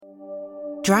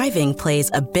Driving plays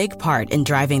a big part in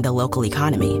driving the local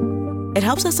economy. It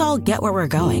helps us all get where we're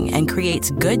going and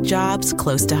creates good jobs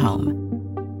close to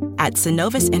home. At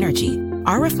Synovus Energy,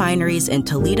 our refineries in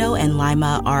Toledo and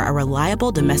Lima are a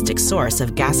reliable domestic source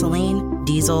of gasoline,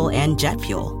 diesel, and jet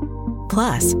fuel.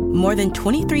 Plus, more than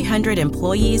 2,300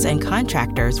 employees and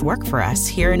contractors work for us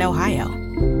here in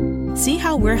Ohio. See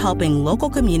how we're helping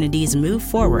local communities move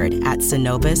forward at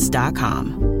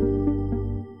Synovus.com.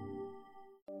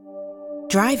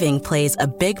 Driving plays a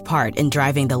big part in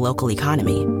driving the local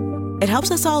economy. It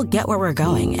helps us all get where we're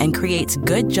going and creates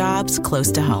good jobs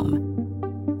close to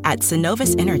home. At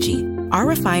Synovus Energy, our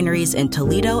refineries in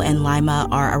Toledo and Lima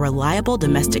are a reliable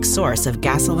domestic source of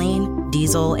gasoline,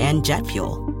 diesel, and jet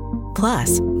fuel.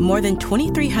 Plus, more than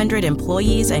 2,300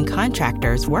 employees and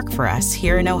contractors work for us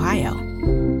here in Ohio.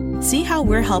 See how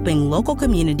we're helping local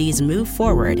communities move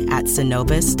forward at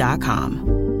Synovus.com.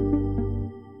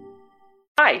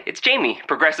 Hi, it's Jamie,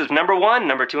 Progressive #1,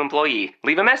 #2 employee.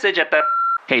 Leave a message at the...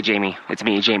 Hey, Jamie, it's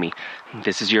me, Jamie.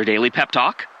 This is your daily pep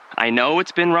talk. I know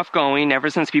it's been rough going ever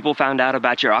since people found out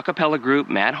about your a cappella group,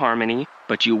 Mad Harmony,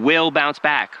 but you will bounce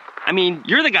back. I mean,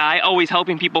 you're the guy always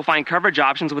helping people find coverage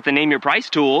options with the Name Your Price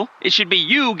tool. It should be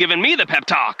you giving me the pep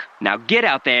talk. Now get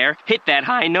out there, hit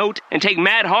that high note, and take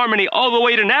Mad Harmony all the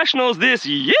way to nationals this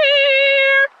year!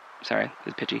 Sorry,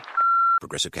 it's pitchy.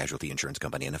 Progressive Casualty Insurance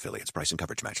Company and Affiliates. Price and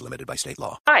coverage match limited by state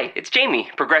law. Hi, it's Jamie,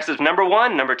 Progressive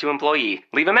 #1, #2 employee.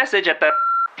 Leave a message at the...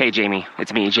 Hey, Jamie,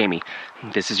 it's me, Jamie.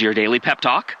 This is your daily pep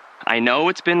talk. I know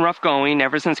it's been rough going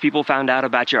ever since people found out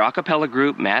about your a cappella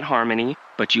group, Mad Harmony,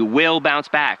 but you will bounce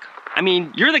back. I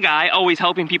mean, you're the guy always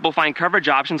helping people find coverage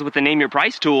options with the Name Your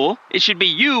Price tool. It should be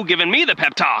you giving me the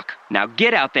pep talk. Now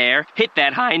get out there, hit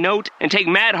that high note, and take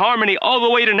Mad Harmony all the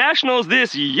way to nationals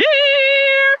this year!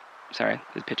 Sorry,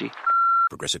 it's pitchy.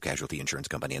 Progressive Casualty Insurance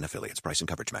Company and Affiliates. Price and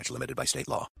coverage match limited by state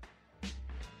law.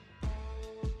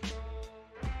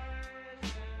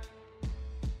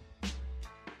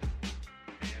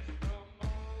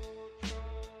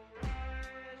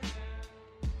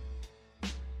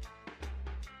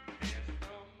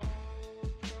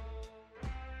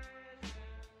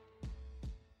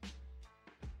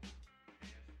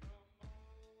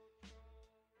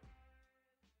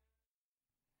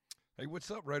 Hey,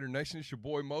 what's up, Raider Nation? It's your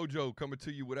boy Mojo coming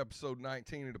to you with episode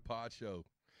 19 of the Pod Show.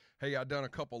 Hey, I've done a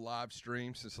couple live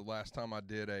streams since the last time I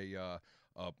did a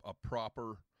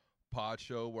proper Pod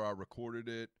Show where I recorded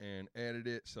it and edited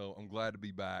it, so I'm glad to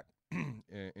be back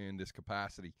in this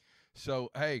capacity.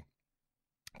 So, hey,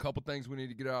 a couple things we need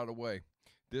to get out of the way.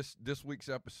 This week's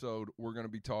episode, we're going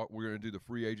to do the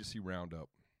free agency roundup.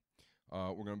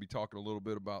 We're going to be talking a little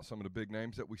bit about some of the big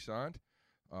names that we signed.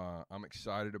 I'm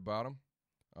excited about them.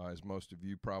 As most of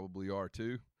you probably are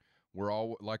too.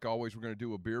 Like always, we're going to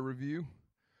do a beer review,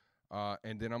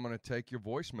 and then I'm going to take your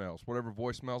voicemails. Whatever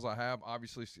voicemails I have,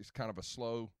 obviously it's kind of a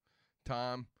slow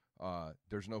time.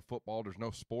 There's no football, there's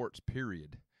no sports,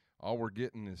 period. All we're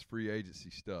getting is free agency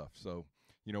stuff. So,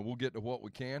 we'll get to what we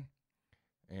can.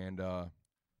 And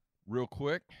real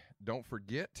quick, don't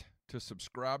forget to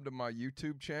subscribe to my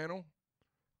YouTube channel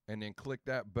and then click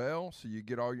that bell so you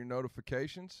get all your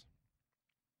notifications.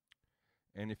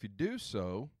 And if you do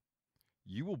so,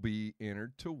 you will be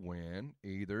entered to win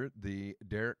either the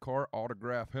Derek Carr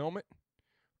autograph helmet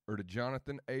or the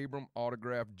Jonathan Abram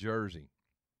autograph jersey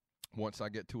once I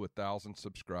get to 1,000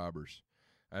 subscribers.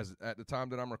 At the time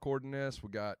that I'm recording this,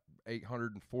 we got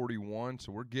 841,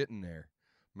 so we're getting there.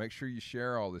 Make sure you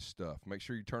share all this stuff. Make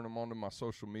sure you turn them on to my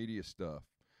social media stuff.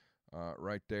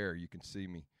 Right there, you can see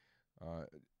me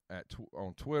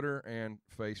on Twitter and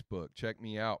Facebook. Check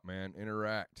me out, man.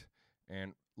 Interact.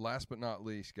 And last but not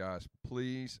least, guys,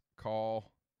 please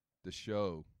call the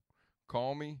show.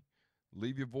 Call me,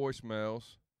 leave your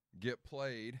voicemails, get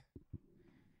played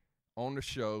on the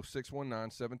show,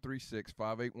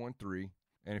 619-736-5813.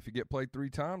 And if you get played 3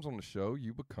 times on the show,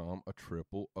 you become a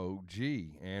triple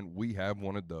OG. And we have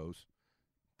one of those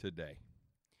today.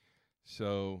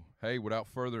 So, hey, without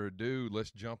further ado,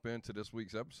 let's jump into this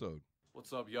week's episode.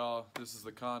 What's up, y'all? This is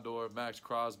the Condor, Max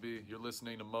Crosby. You're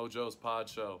listening to Mojo's Pod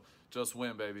Show. Just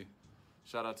win, baby.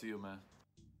 Shout out to you, man.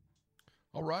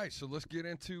 All right, so let's get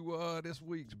into this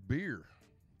week's beer.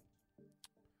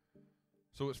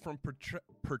 So it's from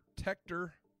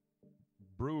Protector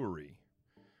Brewery.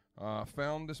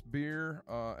 Found this beer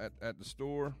at the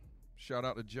store. Shout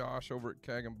out to Josh over at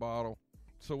Keg and Bottle.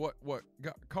 So what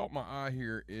caught my eye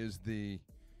here is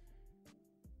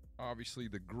obviously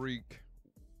the Greek,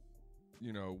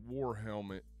 war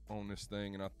helmet on this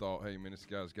thing, and I thought, hey man, this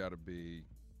guy's got to be,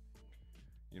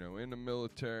 in the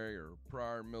military or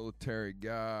prior military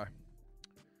guy.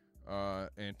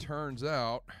 And turns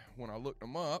out, when I looked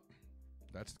him up,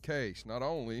 that's the case. Not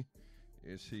only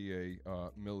is he a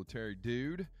military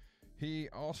dude, he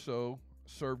also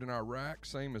served in Iraq,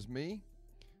 same as me.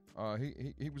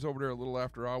 He was over there a little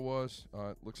after I was.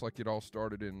 Looks like it all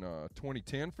started in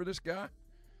 2010 for this guy,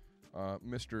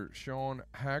 Mr. Sean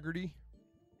Haggerty.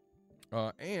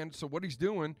 And so what he's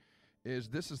doing is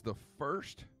this is the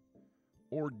first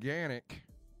organic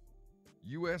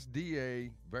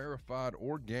USDA verified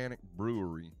organic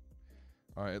brewery,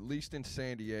 at least in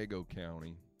San Diego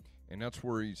County, and that's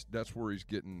where he's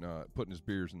getting putting his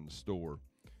beers in the store.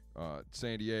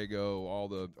 San Diego, all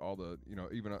the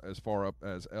even as far up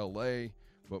as LA,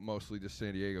 but mostly just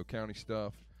San Diego County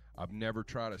stuff. I've never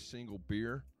tried a single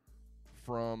beer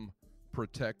from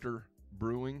Protector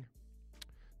Brewing.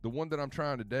 The one that I'm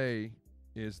trying today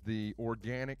is the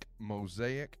Organic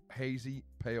Mosaic Hazy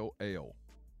Pale Ale.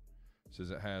 It says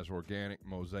it has organic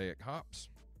mosaic hops,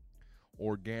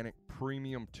 organic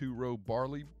premium 2-row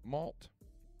barley malt,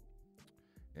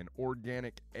 and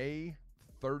organic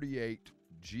A38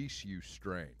 GSU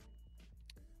strain.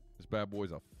 This bad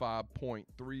boy's a 5.3%.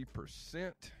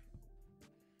 It's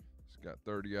got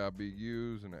 30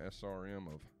 IBUs and an SRM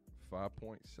of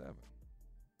 5.7.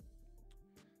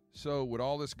 So with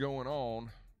all this going on,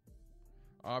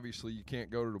 obviously you can't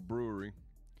go to the brewery,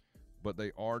 but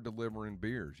they are delivering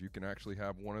beers. You can actually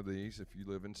have one of these if you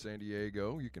live in San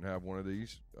Diego. You can have one of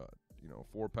these,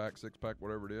 4-pack, 6-pack,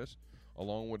 whatever it is,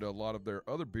 along with a lot of their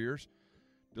other beers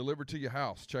delivered to your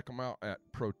house. Check them out at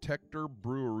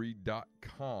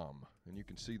protectorbrewery.com, and you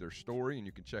can see their story and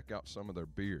you can check out some of their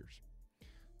beers.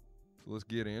 So let's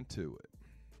get into it.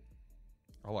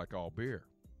 I like all beer.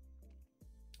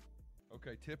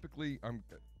 Okay, typically I'm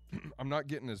not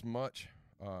getting as much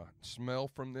smell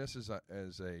from this as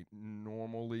a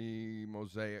normally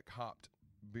mosaic hopped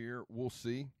beer. We'll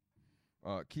see.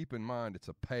 Keep in mind it's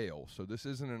a pale, so this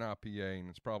isn't an IPA, and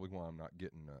it's probably why I'm not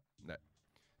getting that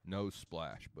nose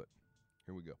splash. But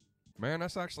here we go. Man,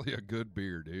 that's actually a good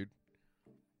beer, dude.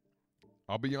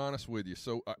 I'll be honest with you.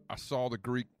 So I saw the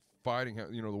Greek fighting,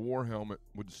 the war helmet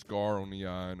with the scar on the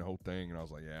eye and the whole thing, and I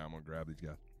was like, yeah, I'm gonna grab these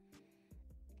guys.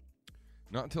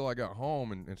 Not until I got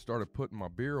home and started putting my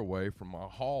beer away from my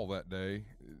haul that day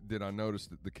did I notice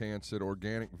that the can said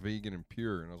organic, vegan, and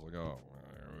pure. And I was like, oh,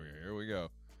 here we go.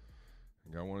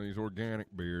 Got one of these organic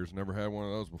beers. Never had one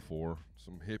of those before.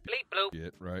 Some hippie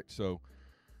shit, right? So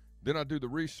then I do the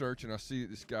research, and I see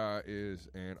that this guy is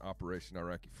an Operation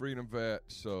Iraqi Freedom vet.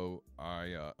 So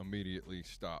I immediately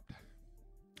stopped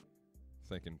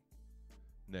thinking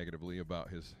negatively about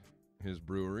his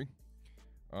brewery.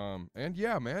 And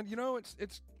yeah, man,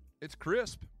 it's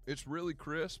crisp. It's really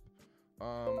crisp.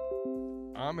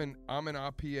 I'm an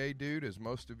IPA dude, as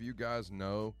most of you guys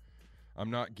know. I'm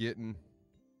not getting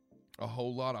a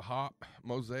whole lot of hop.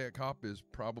 Mosaic hop is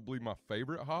probably my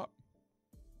favorite hop.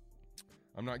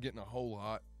 I'm not getting a whole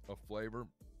lot of flavor,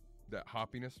 that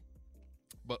hoppiness.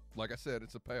 But like I said,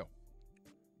 it's a pale.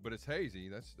 But it's hazy.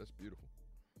 That's beautiful.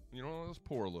 Let's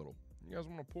pour a little. You guys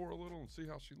want to pour a little and see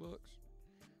how she looks?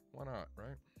 Why not,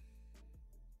 right?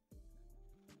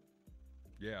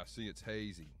 Yeah, see, it's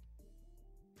hazy.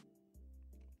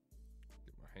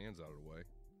 Get my hands out of the way.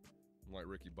 I'm like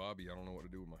Ricky Bobby. I don't know what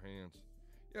to do with my hands.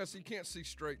 Yeah, so you can't see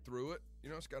straight through it.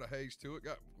 It's got a haze to it.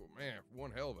 Got, man,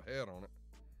 one hell of a head on it.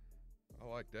 I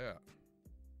like that.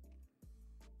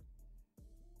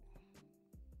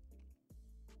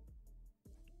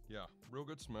 Yeah, real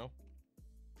good smell.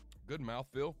 Good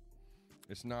mouthfeel.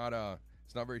 It's not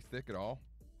very thick at all.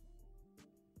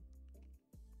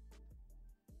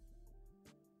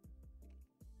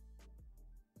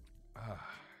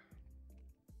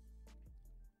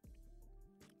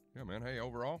 Yeah, man. Hey,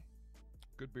 overall,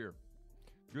 good beer.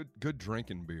 Good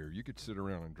drinking beer. You could sit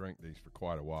around and drink these for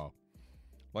quite a while.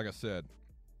 Like I said,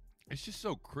 it's just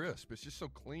so crisp. It's just so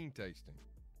clean tasting.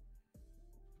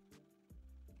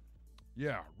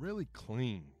 Yeah, really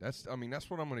clean. That's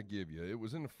what I'm going to give you. It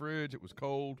was in the fridge. It was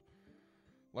cold.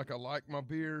 Like I like my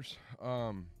beers.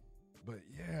 But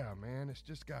yeah, man, it's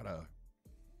just got a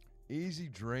easy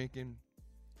drinking,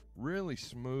 really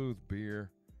smooth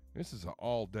beer. This is an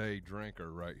all-day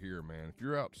drinker right here, man. If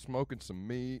you're out smoking some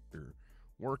meat or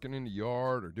working in the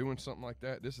yard or doing something like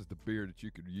that, this is the beer that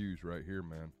you could use right here,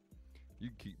 man. You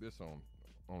can keep this on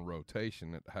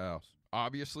rotation at the house.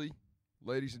 Obviously,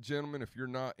 ladies and gentlemen, if you're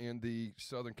not in the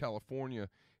Southern California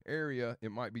area,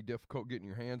 it might be difficult getting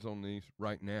your hands on these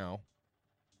right now.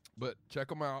 But check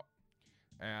them out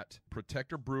at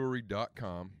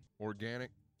protectorbrewery.com.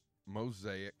 Organic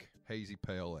Mosaic Hazy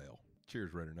Pale Ale.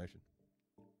 Cheers, Raider Nation.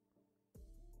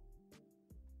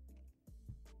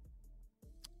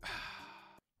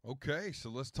 Okay,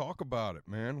 so let's talk about it,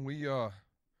 man.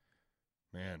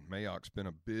 Mayock's been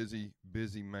a busy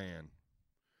man.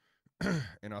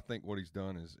 And I think what he's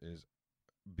done is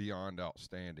beyond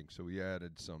outstanding. So he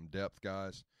added some depth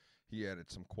guys. He added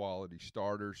some quality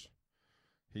starters.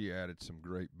 He added some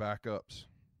great backups.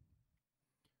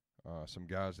 Some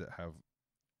guys that have,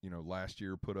 last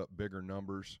year put up bigger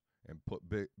numbers and put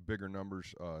bigger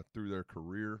numbers through their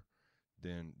career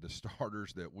than the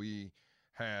starters that we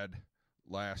had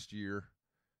last year.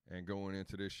 And going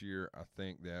into this year, I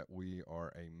think that we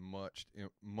are a much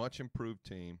improved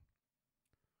team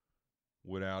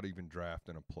without even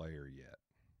drafting a player yet.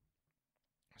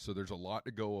 So there's a lot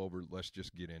to go over. Let's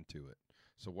just get into it.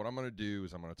 So what I'm going to do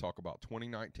is I'm going to talk about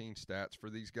 2019 stats for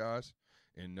these guys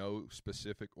in no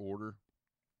specific order.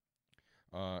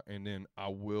 And then I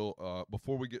will,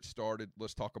 before we get started,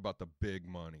 let's talk about the big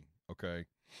money, okay?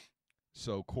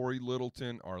 So Corey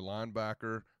Littleton, our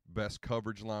linebacker, best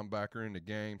coverage linebacker in the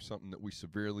game, something that we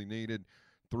severely needed.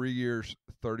 3 years,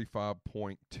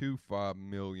 $35.25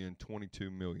 million,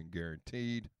 $22 million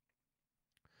guaranteed.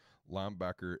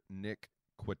 Linebacker Nick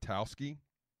Kwiatkowski,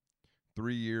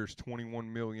 3 years,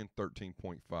 $21 million,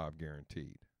 $13.5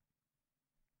 guaranteed.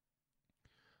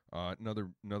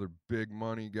 Another big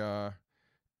money guy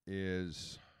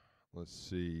is, let's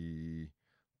see,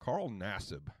 Carl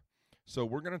Nassib. So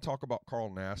we're going to talk about Carl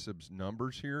Nassib's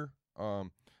numbers here,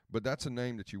 but that's a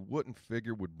name that you wouldn't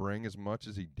figure would bring as much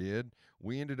as he did.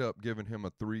 We ended up giving him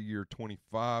a 3-year,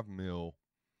 $25 million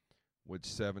with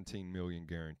 $17 million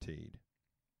guaranteed.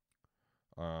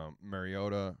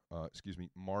 Mariota,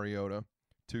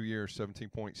 2 years,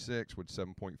 17.6 with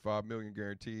 $7.5 million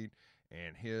guaranteed,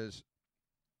 and his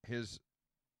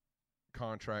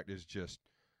contract is just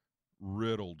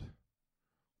riddled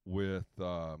with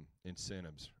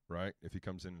incentives, right? If he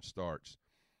comes in and starts,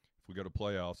 if we go to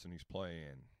playoffs and he's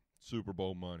playing, Super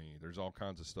Bowl money, there's all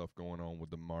kinds of stuff going on with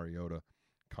the Mariota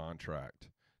contract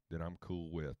that I'm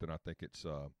cool with, and I think it's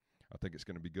going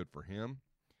to be good for him,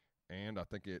 and I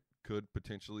think it could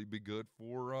potentially be good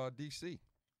for DC.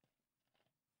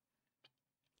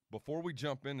 Before we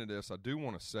jump into this, I do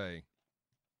want to say,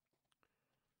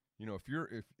 if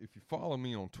you follow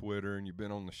me on Twitter and you've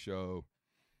been on the show,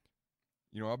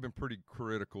 I've been pretty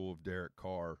critical of Derek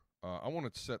Carr. I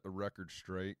want to set the record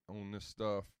straight on this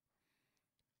stuff.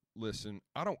 Listen,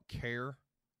 I don't care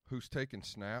who's taking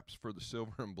snaps for the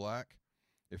silver and black.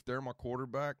 If they're my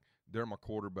quarterback, they're my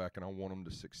quarterback, and I want them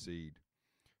to succeed.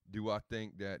 Do I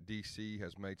think that DC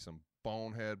has made some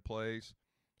bonehead plays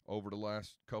over the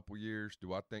last couple years?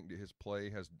 Do I think that his play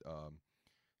has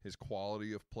his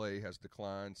quality of play has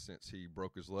declined since he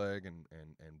broke his leg and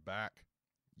back?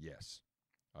 Yes,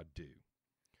 I do.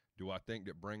 Do I think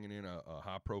that bringing in a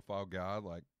high-profile guy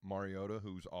like Mariota,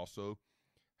 who's also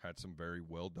had some very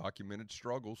well-documented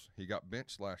struggles, he got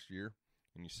benched last year,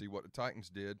 and you see what the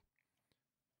Titans did,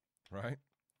 right,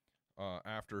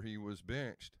 after he was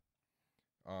benched.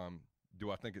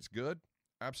 Do I think it's good?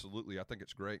 Absolutely. I think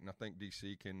it's great, and I think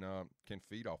DC can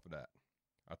feed off of that.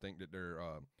 I think that they're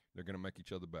going to make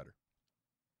each other better.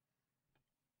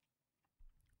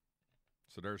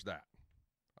 So there's that.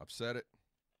 I've said it.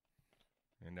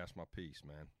 And that's my piece,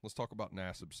 man. Let's talk about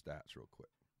Nassib's stats real quick.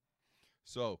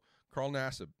 So, Carl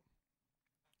Nassib.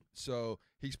 So,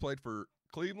 he's played for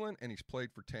Cleveland and he's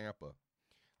played for Tampa.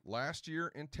 Last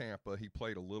year in Tampa, he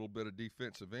played a little bit of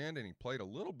defensive end and he played a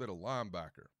little bit of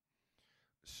linebacker.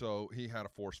 So, he had a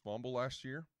forced fumble last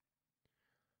year.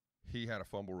 He had a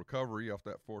fumble recovery off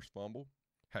that forced fumble.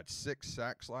 Had 6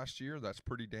 sacks last year. That's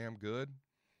pretty damn good.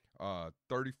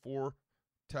 34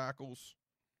 tackles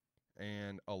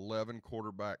and 11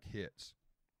 quarterback hits.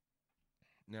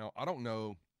 Now, I don't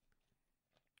know.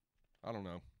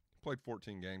 Played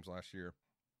 14 games last year.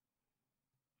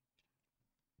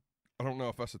 I don't know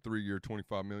if that's a 3-year,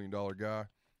 $25 million guy.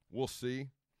 We'll see.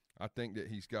 I think that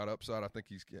he's got upside. I think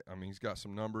he's got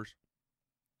some numbers.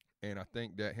 And I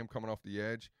think that him coming off the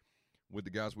edge with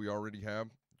the guys we already have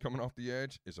coming off the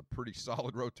edge is a pretty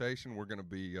solid rotation. We're going to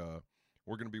be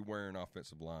wearing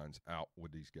offensive lines out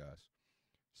with these guys.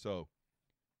 So,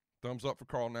 thumbs up for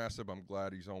Carl Nassib. I'm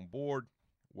glad he's on board.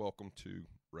 Welcome to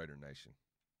Raider Nation.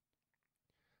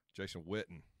 Jason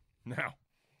Witten. Now,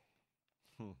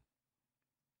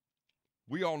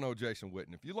 we all know Jason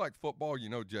Witten. If you like football, you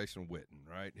know Jason Witten,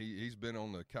 right? He's been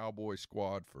on the Cowboys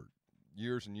squad for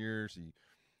years and years. He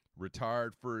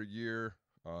retired for a year,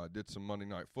 did some Monday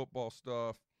Night Football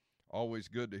stuff. Always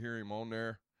good to hear him on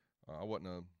there. I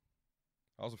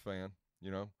was a fan,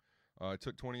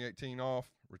 took 2018 off,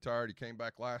 retired. He came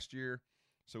back last year.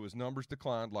 So his numbers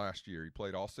declined last year. He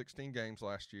played all 16 games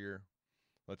last year.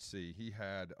 Let's see. He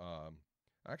had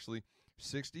actually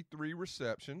 63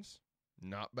 receptions,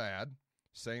 not bad.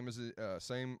 Same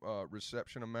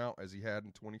reception amount as he had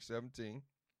in 2017.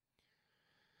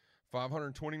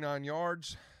 529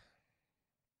 yards,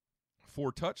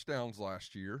 4 touchdowns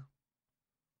last year.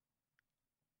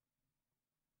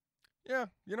 Yeah,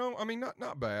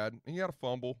 not bad. He had a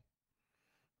fumble.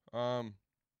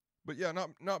 But yeah,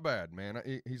 not bad,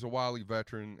 man. He's a wily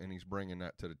veteran, and he's bringing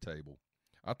that to the table.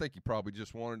 I think he probably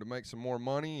just wanted to make some more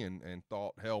money and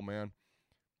thought, hell, man,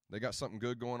 they got something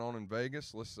good going on in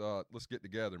Vegas. Let's get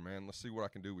together, man. Let's see what I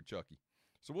can do with Chucky.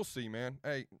 So we'll see, man.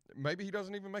 Hey, maybe he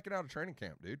doesn't even make it out of training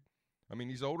camp, dude. I mean,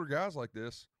 these older guys like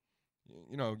this,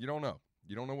 you don't know.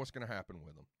 You don't know what's going to happen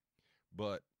with them.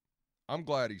 But I'm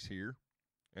glad he's here,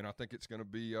 and I think it's going to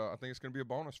be a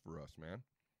bonus for us, man.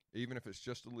 Even if it's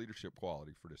just a leadership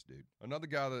quality for this dude. Another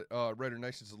guy that Raider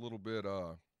Nation's a little bit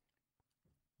up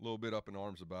in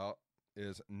arms about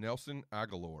is Nelson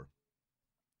Agholor.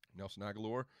 Nelson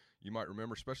Agholor, you might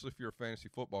remember, especially if you're a fantasy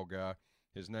football guy,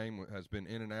 his name has been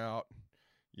in and out,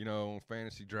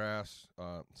 fantasy drafts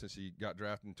since he got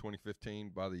drafted in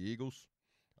 2015 by the Eagles.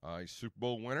 He's Super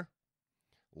Bowl winner.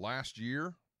 Last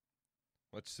year,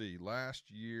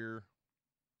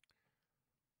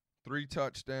 3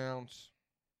 touchdowns,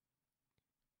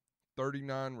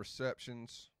 39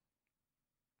 receptions,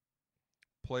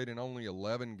 played in only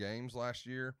 11 games last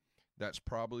year. That's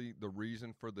probably the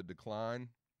reason for the decline.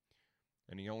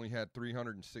 And he only had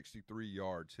 363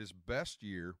 yards. His best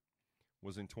year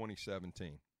was in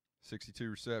 2017. 62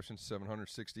 receptions,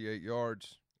 768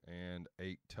 yards, and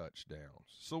 8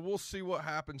 touchdowns. So we'll see what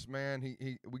happens, man.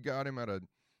 We got him at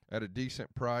a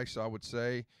decent price, I would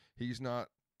say. He's not,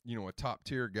 a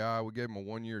top-tier guy. We gave him a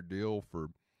 1-year deal for,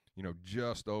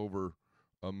 just over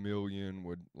 $1 million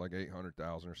with like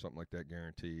 $800,000 or something like that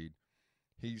guaranteed.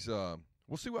 He's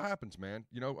we'll see what happens, man.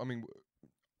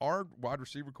 Our wide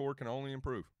receiver core can only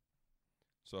improve.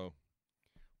 So,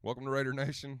 welcome to Raider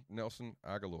Nation, Nelson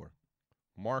Agholor.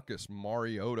 Marcus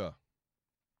Mariota.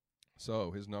 So,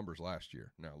 his numbers last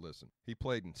year. Now, listen. He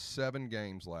played in 7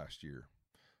 games last year.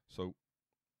 So,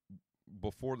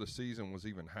 before the season was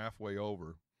even halfway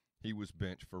over, he was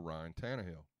benched for Ryan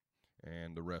Tannehill.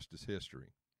 And the rest is history.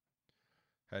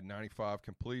 Had 95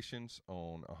 completions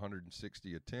on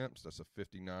 160 attempts. That's a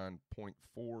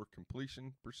 59.4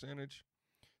 completion percentage.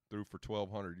 Threw for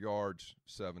 1,200 yards,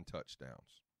 7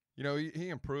 touchdowns. He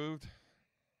improved.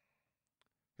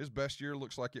 His best year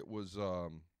looks like it was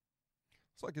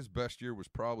his best year was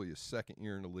probably his second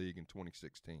year in the league in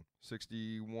 2016.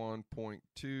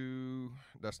 61.2.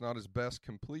 That's not his best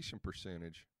completion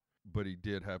percentage, but he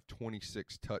did have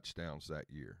 26 touchdowns that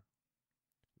year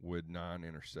with 9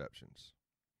 interceptions.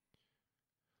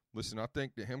 Listen, I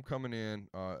think that him coming in,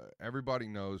 everybody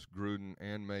knows Gruden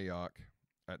and Mayock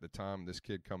at the time, this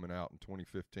kid coming out in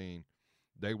 2015,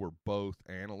 they were both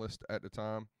analysts at the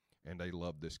time, and they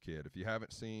loved this kid. If you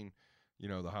haven't seen,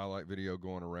 the highlight video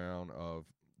going around of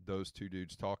those two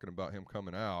dudes talking about him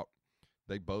coming out,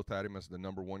 they both had him as the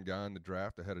number 1 guy in the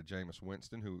draft ahead of Jameis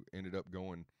Winston, who ended up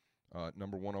going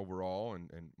number 1 overall,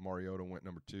 and Mariota went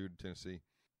number 2 to Tennessee.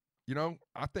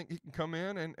 I think he can come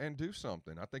in and do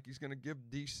something. I think he's going to give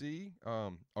DC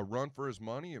a run for his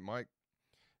money.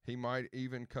 He might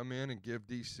even come in and give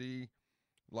DC,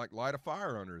 light a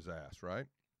fire under his ass, right?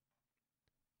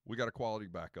 We got a quality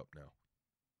backup now.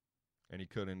 And he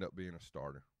could end up being a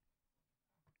starter.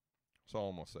 That's all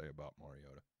I'm going to say about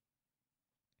Mariota.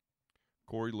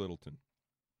 Corey Littleton.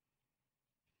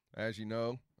 As you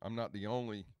know, I'm not the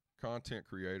only content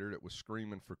creator that was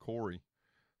screaming for Corey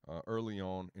early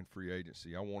on in free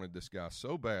agency. I wanted this guy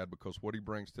so bad because what he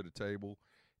brings to the table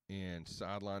in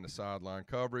sideline-to-sideline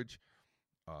coverage,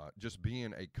 just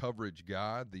being a coverage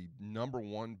guy, the number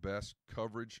 1 best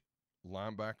coverage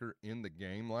linebacker in the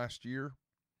game last year,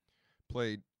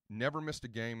 never missed a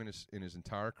game in his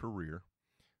entire career.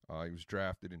 He was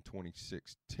drafted in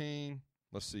 2016.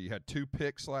 Let's see, he had 2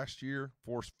 picks last year,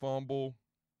 forced fumble.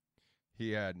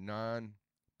 He had 9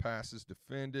 passes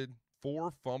defended,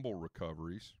 4 fumble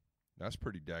recoveries. That's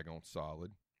pretty daggone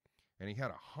solid. And he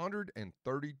had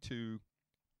 132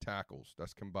 tackles.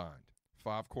 That's combined.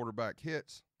 5 quarterback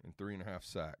hits and 3.5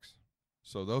 sacks.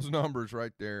 So those numbers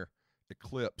right there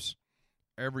eclipse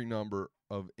every number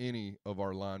of any of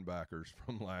our linebackers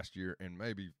from last year, and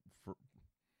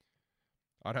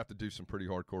I'd have to do some pretty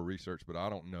hardcore research, but I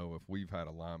don't know if we've had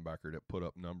a linebacker that put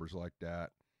up numbers like that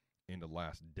in the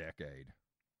last decade.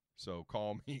 So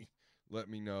call me, let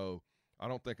me know. I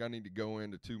don't think I need to go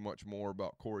into too much more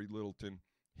about Corey Littleton.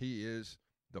 He is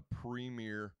the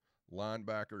premier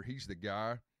linebacker. He's the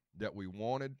guy that we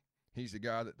wanted. He's the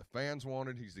guy that the fans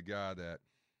wanted. He's the guy that,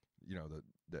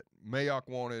 that Mayock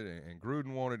wanted and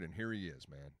Gruden wanted, and here he is,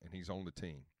 man, and he's on the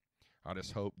team. I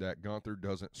just hope that Gunther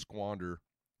doesn't squander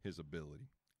his ability.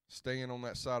 Staying on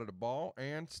that side of the ball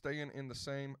and staying in the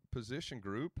same position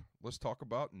group, let's talk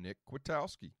about Nick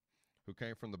Kwiatkowski, who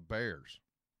came from the Bears.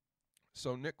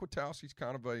 So Nick Kwiatkowski's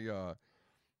kind of a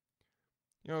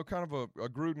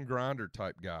Gruden grinder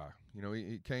type guy.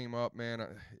 He came up, man.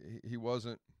 He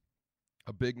wasn't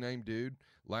a big name dude.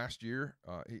 Last year,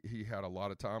 he had a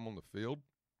lot of time on the field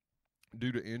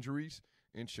due to injuries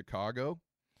in Chicago.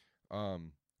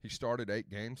 He started 8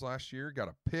 games last year, got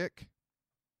a pick,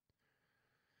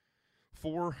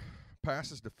 4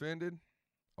 passes defended,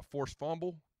 a forced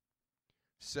fumble,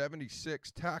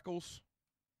 76 tackles,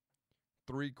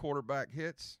 3 quarterback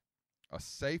hits, a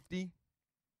safety,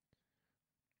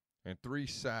 and 3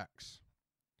 sacks.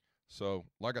 So,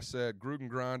 like I said, Gruden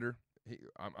grinder.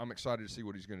 I'm excited to see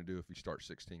what he's going to do if he starts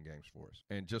 16 games for us.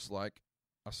 And just like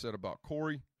I said about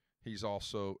Corey, he's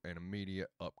also an immediate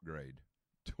upgrade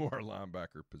to our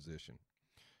linebacker position.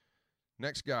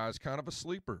 Next guy is kind of a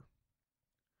sleeper.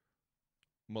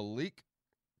 Maliek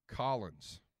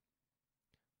Collins.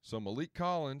 So Maliek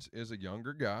Collins is a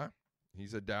younger guy.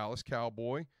 He's a Dallas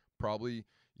Cowboy. Probably,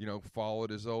 followed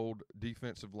his old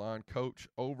defensive line coach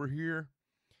over here.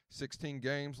 16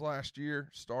 games last year.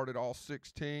 Started all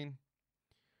 16.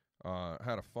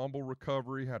 Had a fumble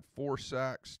recovery. Had 4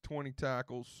 sacks, 20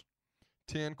 tackles,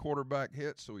 10 quarterback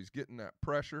hits. So he's getting that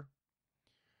pressure.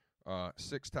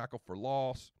 6 tackle for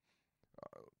loss.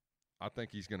 I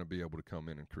think he's going to be able to come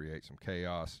in and create some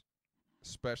chaos,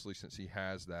 especially since he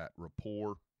has that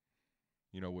rapport,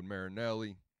 with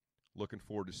Marinelli. Looking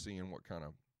forward to seeing what kind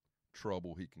of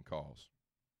trouble he can cause.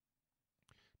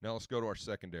 Now let's go to our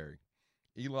secondary.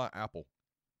 Eli Apple.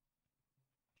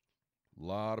 A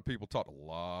lot of people talked a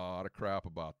lot of crap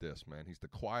about this, man. He's the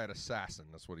quiet assassin.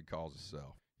 That's what he calls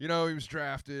himself. He was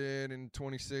drafted in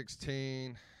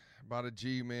 2016 by the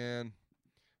G-Men,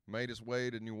 made his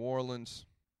way to New Orleans.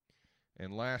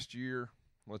 And last year,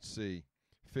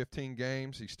 15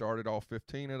 games. He started all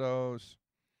 15 of those.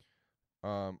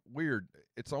 Weird.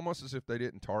 It's almost as if they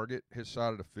didn't target his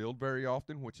side of the field very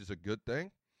often, which is a good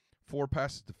thing. 4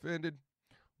 passes defended,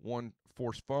 1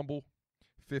 forced fumble,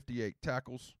 58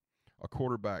 tackles, a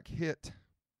quarterback hit,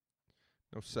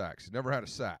 no sacks. He never had a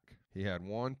sack. He had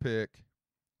 1 pick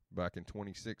back in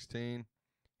 2016.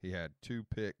 He had 2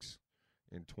 picks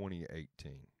in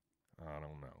 2018. I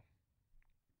don't know.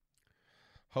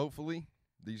 Hopefully,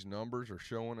 these numbers are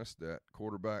showing us that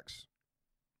quarterbacks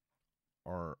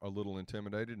are a little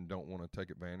intimidated and don't want to take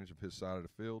advantage of his side of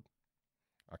the field.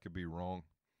 I could be wrong.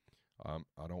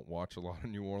 I don't watch a lot of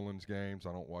New Orleans games.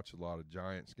 I don't watch a lot of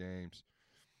Giants games.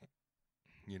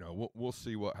 We'll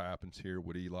see what happens here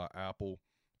with Eli Apple.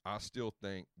 I still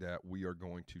think that we are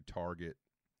going to target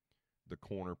the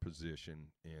corner position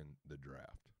in the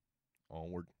draft.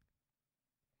 Onward.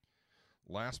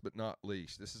 Last but not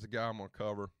least, this is the guy I'm going to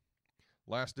cover.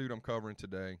 Last dude I'm covering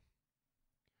today,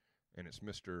 and it's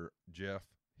Mr. Jeff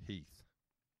Heath.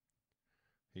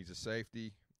 He's a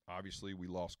safety. Obviously, we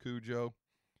lost Cujo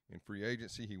in free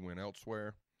agency. He went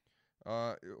elsewhere,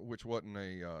 which wasn't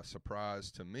a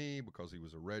surprise to me because he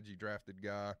was a Reggie drafted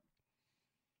guy.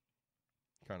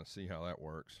 Kind of see how that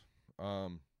works.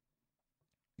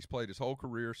 He's played his whole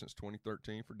career since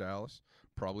 2013 for Dallas.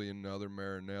 Probably another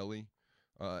Marinelli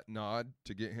nod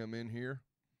to get him in here.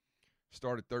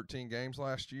 Started 13 games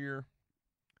last year,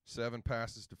 7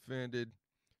 passes defended,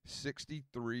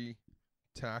 63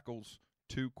 tackles,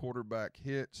 2 quarterback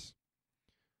hits,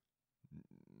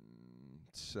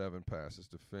 7 passes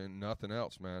defended, nothing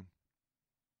else, man.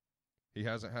 He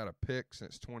hasn't had a pick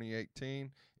since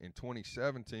 2018. In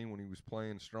 2017, when he was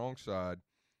playing strong side,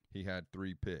 he had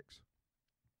 3 picks.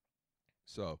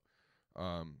 So,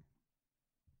 we'll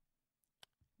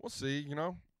see,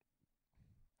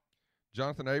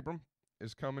 Jonathan Abram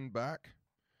is coming back.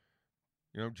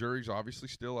 Jury's obviously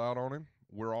still out on him.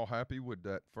 We're all happy with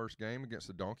that first game against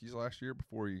the Donkeys last year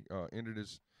before he ended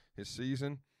his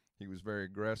season. He was very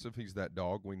aggressive. He's that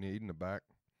dog we need in the back.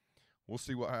 We'll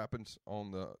see what happens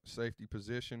on the safety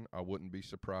position. I wouldn't be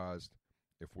surprised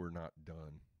if we're not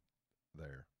done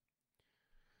there.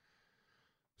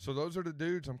 So those are the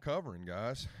dudes I'm covering,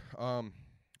 guys. I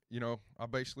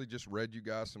basically just read you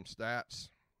guys some stats,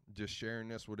 just sharing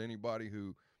this with anybody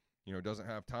who, doesn't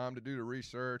have time to do the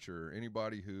research or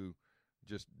anybody who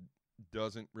just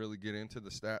doesn't really get into the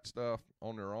stat stuff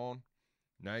on their own.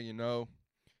 Now you know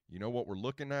what we're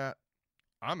looking at.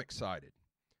 I'm excited.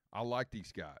 I like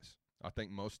these guys. I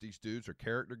think most of these dudes are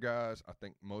character guys. I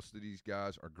think most of these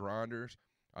guys are grinders.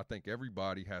 I think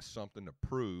everybody has something to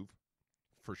prove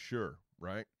for sure,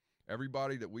 right?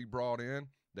 Everybody that we brought in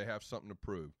they have something to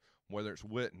prove. Whether it's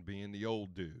Witten being the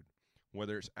old dude,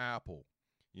 whether it's Apple,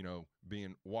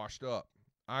 being washed up,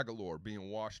 Aguilar being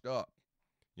washed up,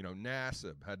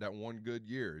 Nassib had that one good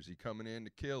year. Is he coming in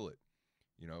to kill it?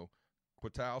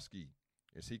 Kwiatkowski,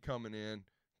 is he coming in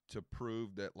to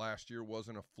prove that last year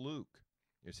wasn't a fluke?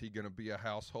 Is he going to be a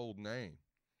household name?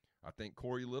 I think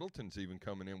Corey Littleton's even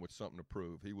coming in with something to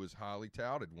prove. He was highly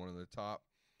touted, one of the top,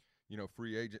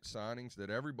 free agent signings that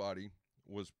everybody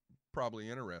was probably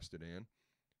interested in.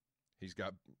 He's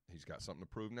got something to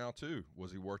prove now too.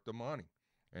 Was he worth the money?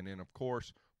 And then, of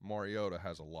course, Mariota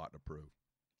has a lot to prove.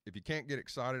 If you can't get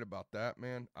excited about that,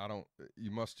 man,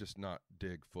 you must just not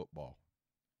dig football.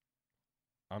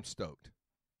 I'm stoked.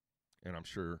 And I'm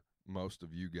sure most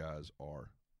of you guys are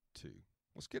too.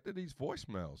 Let's get to these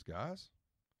voicemails, guys.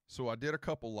 So I did a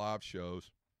couple live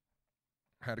shows,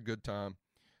 had a good time.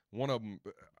 One of them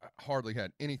hardly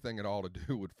had anything at all to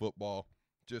do with football,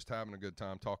 just having a good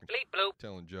time talking,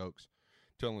 telling jokes,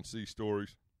 telling sea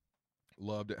stories.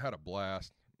 Loved it, had a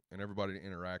blast, and everybody that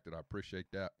interacted, I appreciate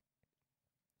that.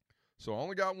 So I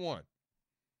only got one.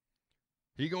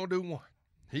 He gonna do one.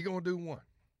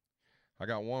 I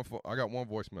got one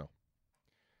voicemail,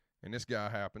 and this guy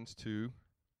happens to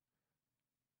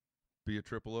be a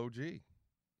triple OG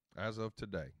as of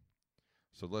today.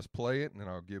 So let's play it, and then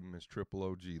I'll give him his triple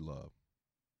OG love.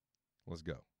 Let's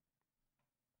go.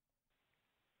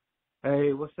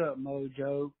 Hey, what's up,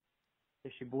 Mojo?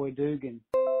 It's your boy Dugan.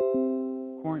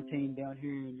 Quarantined down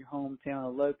here in your hometown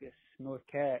of Locust, North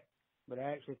Cat. But I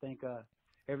actually think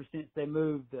ever since they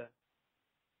moved the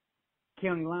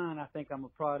county line, I think I'm a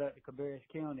product of Cabarrus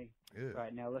County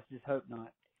right now. Let's just hope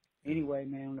not. Anyway,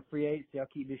 man, on the free agency, I'll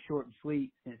keep this short and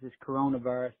sweet since this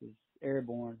coronavirus is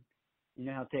airborne. You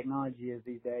know how technology is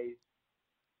these days.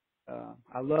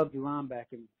 I love the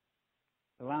linebackers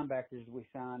we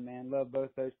signed, man. Love both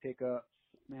those pickups.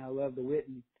 Man, I love the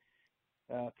Witten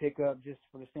pickup just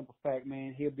for the simple fact,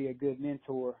 man, he'll be a good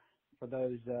mentor for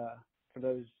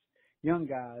those young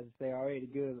guys. They're already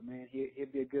good, but, man, he'll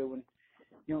be a good one.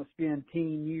 You don't spend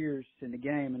 10 years in the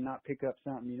game and not pick up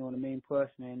something, you know what I mean? Plus,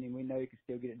 man, we know you can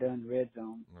still get it done in the red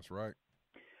zone. That's right.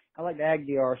 I like the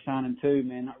Aguilar signing too,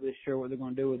 man. Not really sure what they're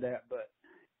going to do with that, but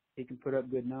he can put up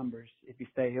good numbers if he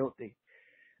stay healthy.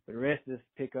 But the rest of the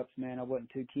pickups, man, I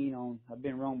wasn't too keen on. I've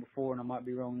been wrong before, and I might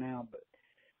be wrong now, but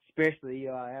especially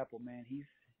Eli Apple, man.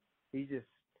 He's just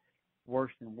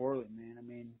worse than Worley, man. I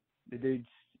mean, the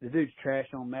dude's trash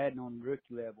on Madden on the rookie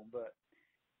level, but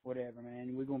whatever,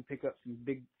 man. We're going to pick up some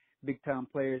big-time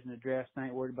players in the draft. I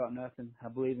ain't worried about nothing. I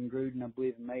believe in Gruden. I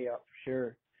believe in Mayock for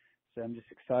sure. So I'm just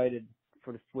excited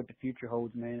for what the future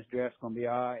holds, man. This draft's going to be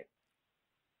all right.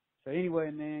 So anyway,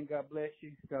 man, God bless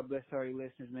you. God bless all your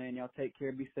listeners, man. Y'all take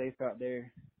care. Be safe out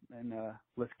there. And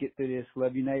let's get through this.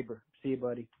 Love you, neighbor. See you,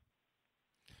 buddy.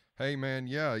 Hey, man,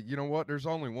 yeah, you know what? There's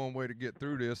only one way to get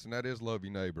through this, and that is love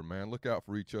your neighbor, man. Look out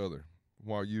for each other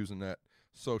while using that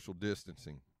social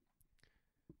distancing.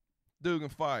 Dugan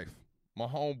Fife, my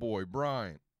homeboy,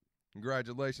 Brian,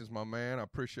 congratulations, my man. I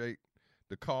appreciate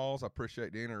the calls. I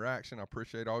appreciate the interaction. I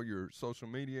appreciate all your social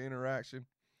media interaction.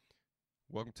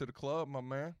 Welcome to the club, my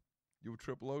man. You a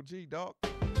triple OG, dog.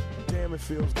 Damn, it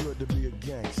feels good to be a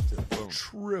gangster. Boom.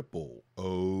 Triple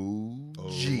OG.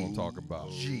 We'll talk about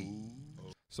G.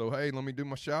 So, hey, let me do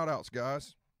my shout-outs,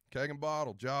 guys. Keg and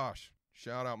Bottle, Josh.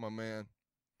 Shout out, my man.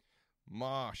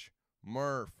 Mosh,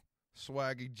 Murph,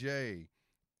 Swaggy J,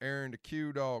 Aaron the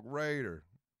Q-Dog Raider,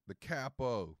 the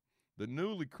Capo, the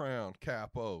newly crowned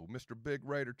Capo, Mr. Big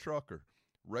Raider Trucker,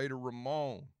 Raider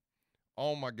Ramon,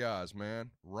 all my guys,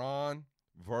 man. Ron,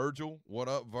 Virgil, what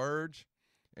up, Verge,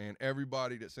 and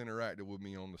everybody that's interacted with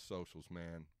me on the socials,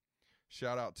 man.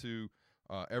 Shout out to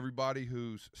everybody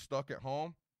who's stuck at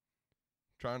home,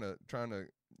 trying to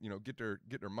get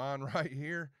their mind right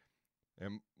here,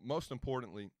 and most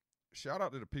importantly, shout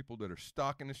out to the people that are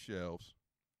stocking the shelves,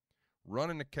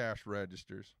 running the cash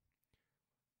registers,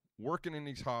 working in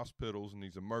these hospitals and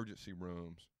these emergency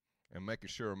rooms, and making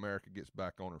sure America gets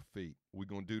back on her feet. We're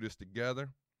going to do this together.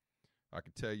 I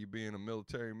can tell you, being a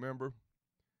military member,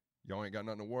 y'all ain't got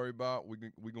nothing to worry about. We're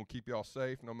going to keep y'all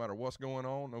safe no matter what's going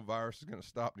on. No virus is going to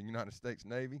stop the United States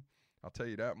Navy. I'll tell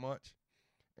you that much.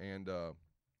 And,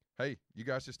 hey, you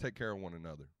guys just take care of one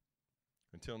another.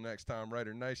 Until next time,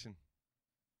 Raider Nation,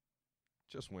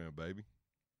 just win, baby.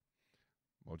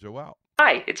 Mojo out.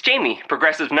 Hi, it's Jamie,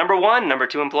 Progressive number 1, number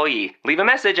 2 employee. Leave a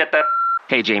message at the...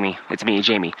 Hey, Jamie, it's me,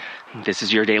 Jamie. This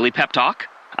is your daily pep talk.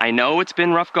 I know it's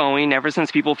been rough going ever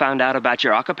since people found out about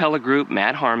your a cappella group,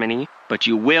 Mad Harmony, but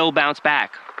you will bounce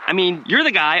back. I mean, you're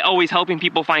the guy always helping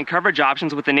people find coverage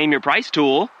options with the Name Your Price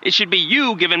tool. It should be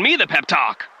you giving me the pep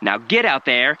talk. Now get out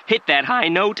there, hit that high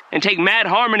note, and take Mad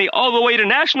Harmony all the way to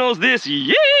nationals this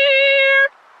year!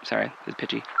 Sorry, it's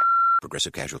pitchy.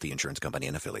 Progressive Casualty Insurance Company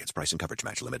and Affiliates. Price and coverage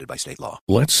match limited by state law.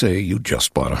 Let's say you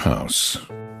just bought a house.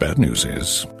 Bad news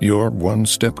is, you're one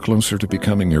step closer to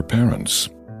becoming your parents.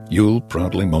 You'll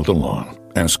proudly mow the lawn.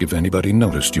 Ask if anybody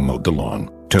noticed you mowed the lawn.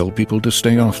 Tell people to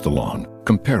stay off the lawn.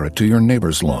 Compare it to your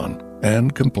neighbor's lawn.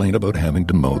 And complain about having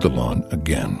to mow the lawn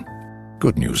again.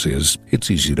 Good news is,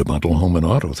 it's easy to bundle home and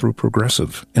auto through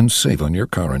Progressive and save on your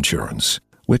car insurance,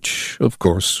 which, of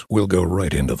course, will go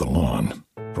right into the lawn.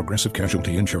 Progressive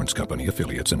Casualty Insurance Company,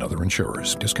 affiliates, and other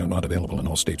insurers. Discount not available in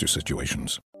all states or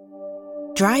situations.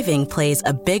 Driving plays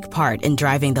a big part in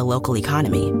driving the local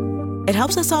economy. It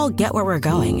helps us all get where we're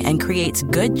going and creates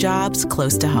good jobs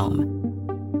close to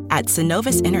home. At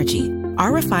Synovus Energy,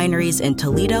 our refineries in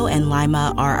Toledo and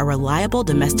Lima are a reliable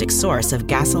domestic source of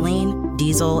gasoline,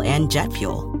 diesel, and jet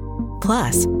fuel.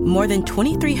 Plus, more than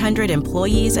 2,300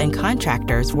 employees and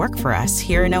contractors work for us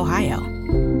here in Ohio.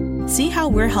 See how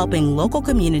we're helping local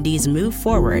communities move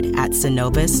forward at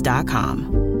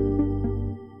Synovus.com.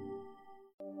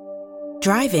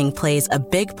 Driving plays a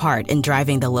big part in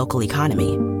driving the local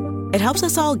economy. It helps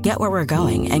us all get where we're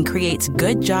going and creates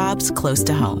good jobs close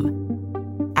to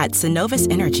home. At Synovus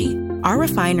Energy, our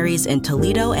refineries in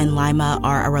Toledo and Lima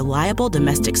are a reliable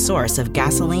domestic source of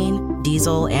gasoline,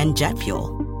 diesel, and jet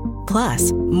fuel.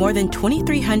 Plus, more than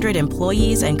 2,300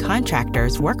 employees and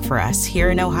contractors work for us here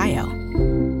in Ohio.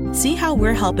 See how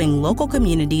we're helping local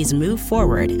communities move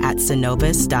forward at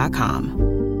Synovus.com.